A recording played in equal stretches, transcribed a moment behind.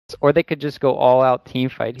Or they could just go all out team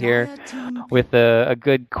fight here with a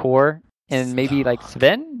good core and maybe like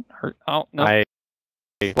Sven? Or, oh, no. I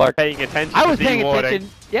was paying attention. I was paying attention.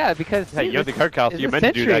 Yeah, because hey, you're the co-caster. You're meant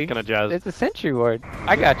to do that kind of jazz. It's a sentry ward.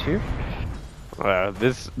 I got you.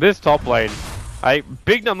 This top lane.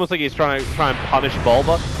 Big Num looks like he's trying to punish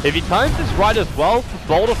Bulba. If he times this right as well,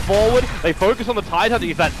 Boulder forward, they focus on the Tide Hunter.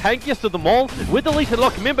 He's that tankiest of them all. With the leash to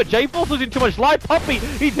lock him in, but J4's losing too much life. Puppey,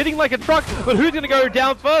 he's hitting like a truck, but who's going to go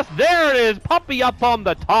down first? There it is, Puppey up on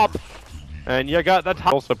the top. And you got that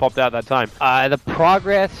also popped out that time. The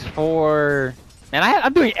progress for... Man,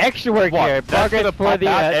 I'm doing extra work here. Progress for the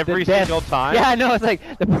every single time? Yeah, I know, it's like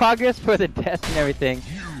the progress for the death and everything.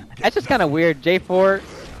 That's just kind of weird. J4...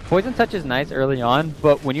 Poison Touch is nice early on,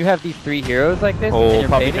 but when you have these three heroes like this, oh,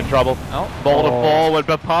 Puppey's in trouble. Oh. Boulder forward,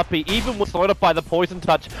 but Puppey, even when slowed up by the Poison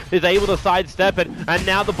Touch, is able to sidestep it. And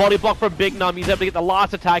now the body block from Big Num. He's able to get the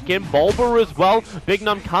last attack in. Bulba as well. Big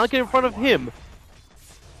Num can't get in front of him.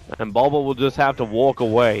 And Bulba will just have to walk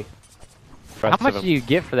away. How much do you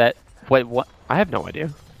get for that? Wait, what? I have no idea.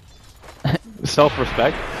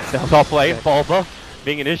 Self-respect. Top lane, Bulba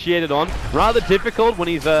being initiated on. Rather difficult when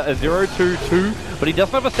he's a 0-2-2, but he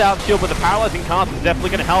doesn't have a South Shield, but the paralyzing cast is definitely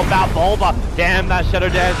going to help out Bulba. Damn, that Shadow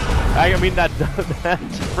Dance. I mean, that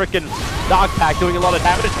freaking Dark Pack doing a lot of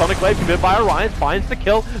damage. Sonic Wave committed by Orion, finds the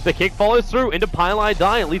kill. The kick follows through into Pylai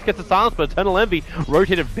Die, at least gets the silence, but Eternal Envy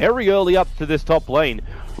rotated very early up to this top lane,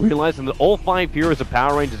 realizing that all 5 heroes of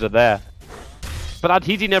Power Rangers are there. But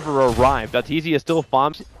Arteezy never arrived. Arteezy is still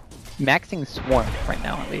farmed. Maxing Swarm right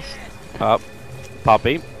now, at least.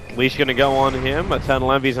 Puppey. Leash gonna go on him.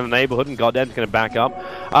 Eternal Envy's in the neighborhood, and Goddamn's gonna back up.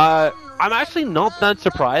 I'm actually not that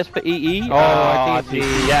surprised for EE. Oh,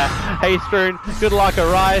 Arteezy. Yeah. Hey, Spoon, good luck,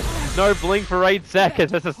 Arise. No blink for 8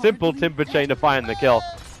 seconds. That's a simple timber chain to find the kill.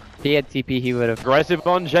 If he had TP, he would have. Aggressive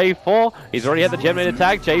on J4. He's already had the Gemini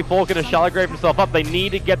attack. J4 gonna shallow grave himself up. They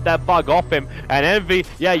need to get that bug off him. And Envy,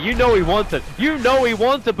 yeah, you know he wants it. You know he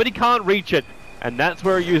wants it, but he can't reach it. And that's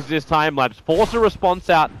where he uses his time lapse. Force a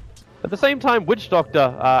response out. At the same time, Witch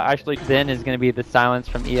Doctor actually... Then is going to be the silence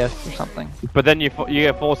from ES or something. But then you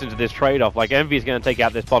get forced into this trade-off. Like, Envy's going to take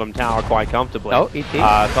out this bottom tower quite comfortably. Oh, ET.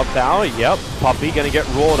 Top tower, yep. Puppey going to get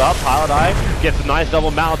roared up. Paladai gets a nice double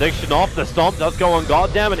malediction off. The stomp does go on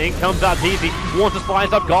Goddamn, and in comes Arteezy. Wants to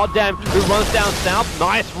slice up Goddamn, who runs down south.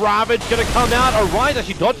 Nice Ravage going to come out. Orion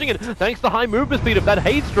actually dodging it. Thanks to high movement speed of that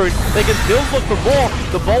Hate Strewn, they can still look for more.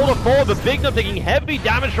 The Boulder forward, but Big Num taking heavy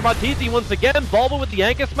damage from Arteezy once again. Bulba with the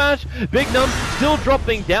Anchor Smash. Big Num still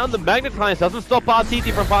dropping down. The Magnetize doesn't stop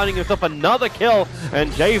Arteezy from finding himself another kill. And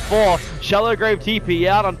J4, Shallow Grave TP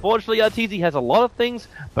out. Unfortunately, Arteezy has a lot of things,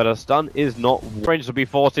 but a stun is not. Rangers will be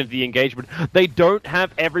forced into the engagement. They don't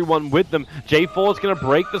have everyone with them. J4 is going to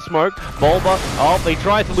break the smoke. Bulba, oh, he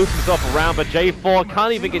tries to loop himself around, but J4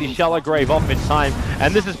 can't even get his Shallow Grave off in time.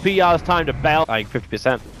 And this is PR's time to bail. Like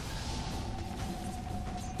 50%.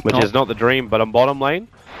 Which is not the dream, but on bottom lane.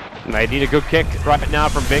 They need a good kick right now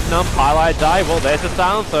from Big Num. Pylai Die, well, there's a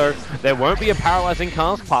silencer. There won't be a paralyzing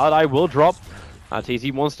cast. Pylai will drop.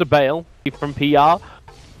 Arteezy wants to bail from PR.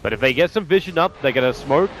 But if they get some vision up, they're going to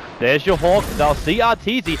smoke. There's your Hawk. They'll see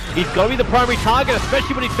Arteezy. He's got to be the primary target,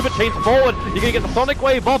 especially when he timber chains forward. You're going to get the Sonic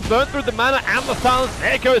Wave off, burn through the mana and the silence.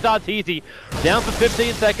 There goes Arteezy. Down for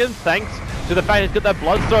 15 seconds, thanks to the fact he's got that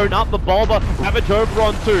Bloodstone up. The Bulba, Savage over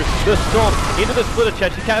on 2. The Stomp into the splitter.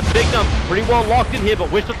 Cheshire Cat and Big Num pretty well locked in here, but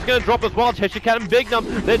Wishlip's going to drop as well. Cheshire Cat and Big Num,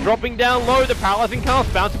 they're dropping down low. The paralyzing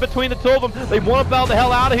cast bouncing between the two of them. They want to bail the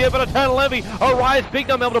hell out of here, but Eternal Envy, Orion, Big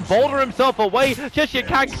Num able to boulder himself away. Cheshire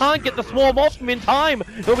Cat can't get the swarm off him in time.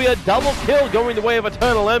 It'll be a double kill going the way of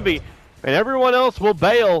Eternal Envy, and everyone else will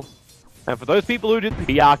bail. And for those people who did,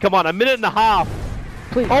 yeah, come on, a minute and a half.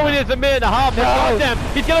 Please. Oh, it is a minute and a half. No. Goddamn,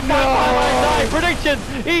 he's gonna find Pylai Die.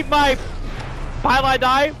 Predictions, eat my Pylai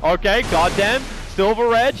Die. Okay, goddamn.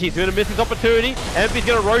 Silver Edge, he's going to miss his opportunity. Envy's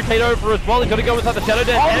going to rotate over as well. He's going to go inside the Shadow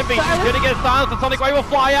Dance. Envy's going to get silenced. The Sonic Wave will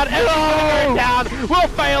fly out. Envy's going to go down. We'll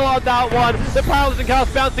fail on that one. The paralyzing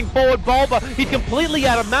cast bouncing forward. Bulba, he's completely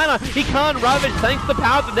out of mana. He can't Ravage thanks to the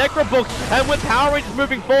power of the Necro Books. And with Power Rangers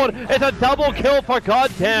moving forward, it's a double kill for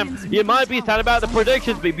Goddamn. You might be sad about the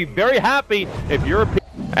predictions, but you'd be very happy if you're a...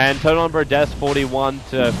 And total number of deaths 41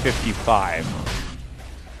 to 55.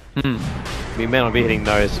 We may not be hitting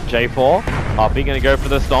those. J4. Puppey gonna go for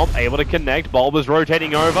the stomp, able to connect. Bulba's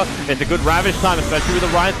rotating over. It's a good Ravage time, especially with the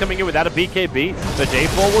Rise coming in without a BKB. The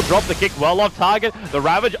J4 will drop the kick well off target. The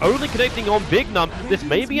Ravage only connecting on Big Num. This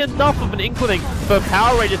may be enough of an inkling for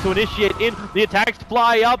Power Rangers to initiate in. The attacks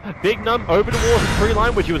fly up. Big Num over towards the tree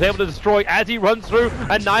line, which he was able to destroy as he runs through.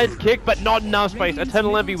 A nice kick, but not enough space.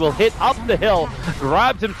 Eternal Envy will hit up the hill,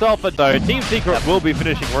 grabs himself a though. Team Secret will be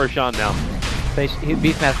finishing Roshan now.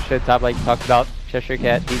 Beastmaster showed top like you talked about, Cheshire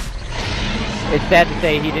Cat. It's sad to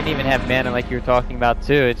say he didn't even have mana like you were talking about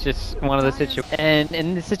too. It's just one of those situations. And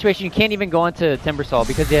in this situation, you can't even go onto Timbersaw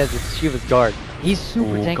because he has this Shiva's guard. He's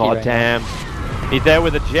super tanky right damn. now. He's there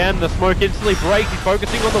with a gem. The smoke instantly breaks. He's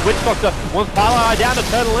focusing on the Witch Doctor. Wants Pylai down.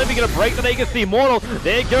 Eternal Envy going to break the Naked the Immortal.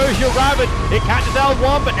 There goes your Ravage. It catches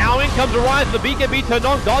L1, but now in comes Rise. The BKB turned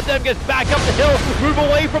on. Goddamn gets back up the hill. Move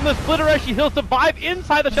away from the splitter as he'll survive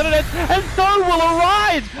inside the Shadow Dance. And so will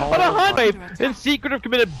Arise on a 100. In Secret have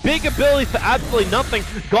committed big abilities for absolutely nothing.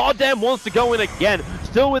 Goddamn wants to go in again.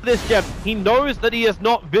 Still with this gem. He knows that he is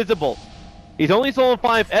not visible. He's only stolen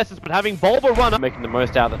 5 S's, but having Bulba run up, making the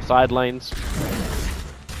most out of the side lanes.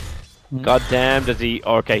 God damn, does he?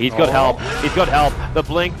 Okay, he's got help. He's got help. The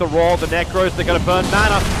blink, the roll, the necros, they're going to burn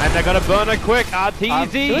mana, and they're going to burn it quick.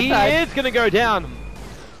 RTZ, he is going to go down.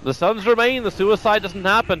 The Suns remain, the suicide doesn't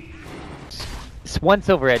happen. It's one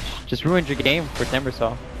Silver Edge. Just ruined your game for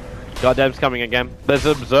Timbersaw. Goddamn's coming again. There's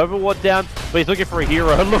an Observer Ward down, but he's looking for a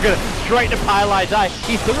hero. Look at it, straight to Pylai Die.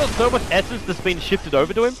 He's still got so much essence that's been shifted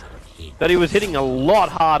over to him that he was hitting a lot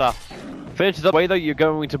harder. Finishes up the way though you're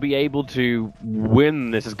going to be able to win.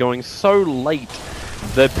 This is going so late.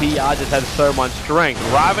 The PR just has so much strength.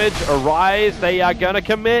 Ravage, Arise, they are going to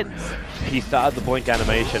commit. He started the blink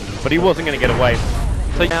animation, but he wasn't going to get away.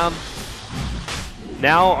 So down.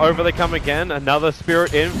 Now over they come again. Another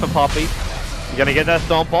Spirit in for Puppey. Gonna get that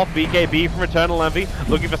stomp off. BKB from Eternal Envy.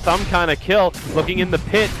 Looking for some kind of kill. Looking in the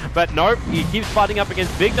pit. But nope. He keeps fighting up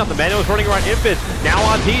against Big Nut. The man was running around Impis. Now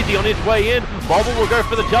RTZ on his way in. Bobble will go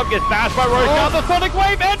for the jump. Gets bashed by Roshan. The Sonic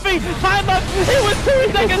Wave. Envy. Time lapse. It was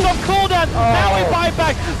 2 seconds off cooldown. Now we fight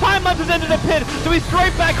back. Time lapse has entered the pit. So he's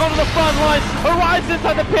straight back onto the front line. Arrives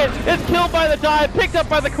inside the pit. Is killed by the dive. Picked up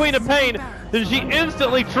by the Queen of Pain. Then she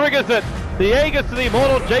instantly triggers it. The Aegis to the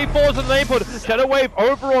Immortal, J4's in the neighborhood. Shadow Wave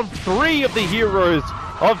over on 3 of the heroes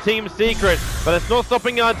of Team Secret. But it's not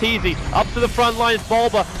stopping RTZ. Up to the front lines,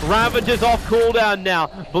 Bulba. Ravage is off cooldown now.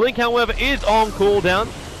 Blink, however, is on cooldown.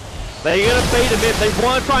 They're going to bait him in. They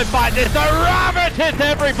want to try and fight this. The Ravage hits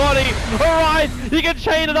everybody. Alright, you can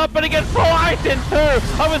chain it up, but it gets sliced in two.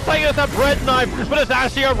 I was saying it's a bread knife, but it's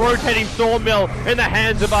actually a rotating sawmill in the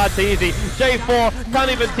hands of RTZ. J4 can't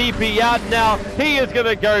even TP out now. He is going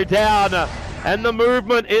to go down. And the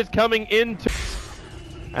movement is coming into...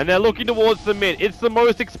 And they're looking towards the mid. It's the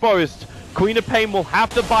most exposed. Queen of Pain will have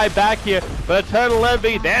to buy back here, but Eternal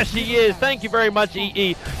Envy, there she is. Thank you very much,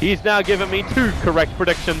 EE. He's now given me 2 correct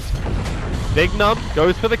predictions. Big Num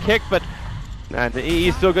goes for the kick, but and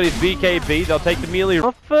EE's still got his BKB. They'll take the melee.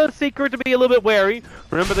 For Secret to be a little bit wary.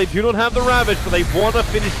 Remember, they do not have the Ravage, but they want to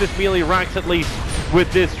finish this melee racks at least with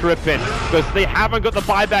this trip in, because they haven't got the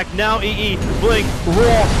buyback. Now EE, Blink,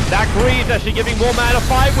 Raw, that Greed's actually giving more mana to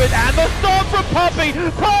fight with, and the storm from Puppey,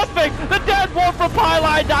 perfect! The dead one from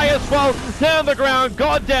Pylai Die as well, down the ground,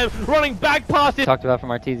 goddamn, running back past it. Talked about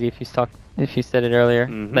from RTZ if you said it earlier,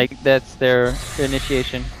 like that's their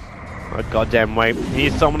initiation. Oh, goddamn wait.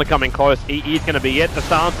 Here's someone coming close. EE's gonna be it. The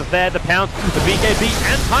silence is there. The pounce, the BKB,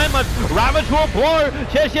 and time lapse. Ravage will blow.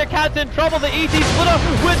 Cheshire Cat's in trouble. The ET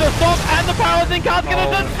splitter with the stomp, and the paralyzing card's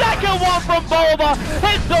gonna the second one from Bulba.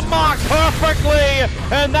 Hits the mark perfectly.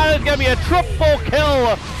 And that is gonna be a triple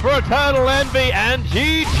kill for Eternal Envy and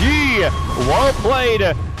GG. Well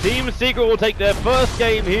played. Team Secret will take their first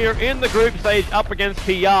game here in the group stage up against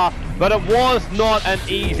PR, but it was not an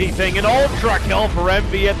easy thing. An ultra kill for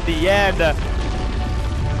Envy at the end.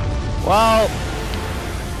 Well,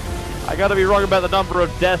 I gotta be wrong about the number of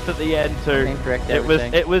deaths at the end too.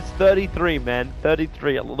 It was 33, man.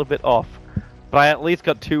 33, a little bit off. But I at least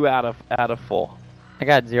got 2 out of 4. I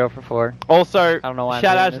got 0 for 4. Also, I don't know why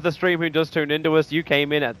shout out to the stream who just tuned into us. You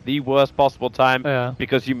came in at the worst possible time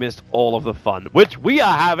because you missed all of the fun, which we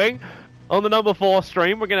are having on the number 4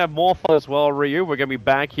 stream. We're going to have more fun as well, Ryu. We're going to be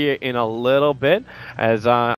back here in a little bit as